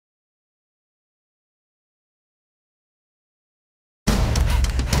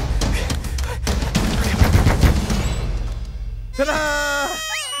Ta-da!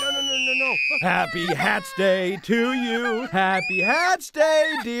 No. Happy Hats Day to you. Happy Hats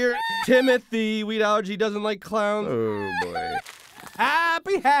Day, dear Timothy. Wheat allergy doesn't like clowns. Oh, boy.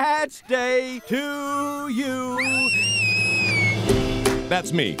 Happy Hats Day to you.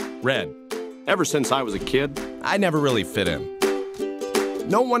 That's me, Red. Ever since I was a kid, I never really fit in.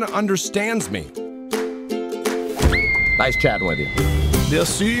 No one understands me. Nice chatting with you. There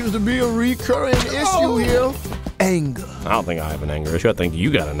seems to be a recurring issue here. Anger. I don't think I have an anger issue. I think you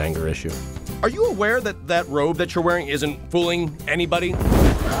got an anger issue. Are you aware that that robe that you're wearing isn't fooling anybody?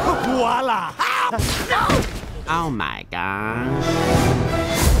 Voila! No! Oh my gosh.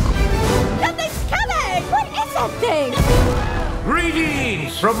 Something's coming! What is that thing?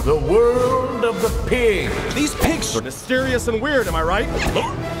 Greetings from the world of the pig. These pigs are mysterious and weird, am I right?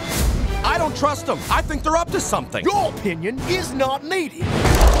 I don't trust them. I think they're up to something. Your opinion is not needed.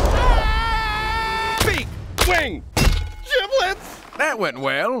 Beak! Wing! Giblets! That went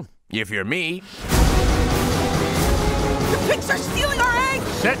well, if you're me. The pigs are stealing our eggs!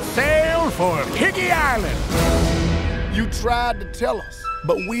 Set sail for Piggy Island. You tried to tell us,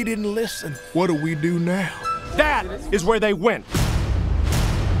 but we didn't listen. What do we do now? That is where they went.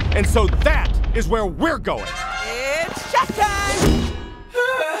 And so that is where we're going. It's shot time!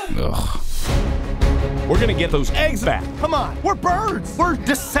 Ugh. We're gonna get those eggs back. Come on, we're birds. We're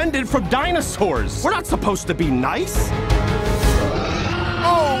descended from dinosaurs. We're not supposed to be nice.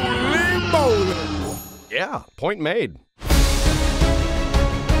 Holy moly! Yeah, point made.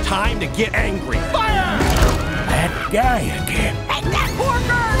 Time to get angry. Fire! That guy again. Take that,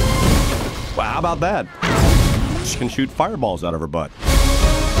 Porker! Well, how about that? She can shoot fireballs out of her butt.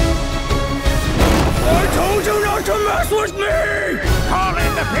 I told you not to mess with me! Call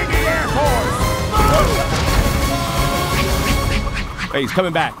in the Piggy Air Force! Hey, he's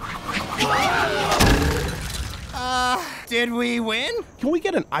coming back. Did we win? Can we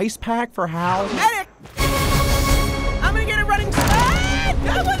get an ice pack for Hal? Medic! I'm gonna get a running start!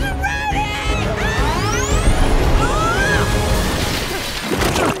 I wasn't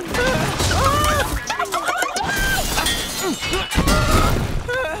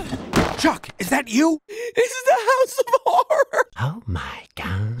Chuck, is that you? This is the house of horror! Oh my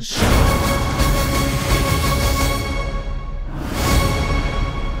gosh.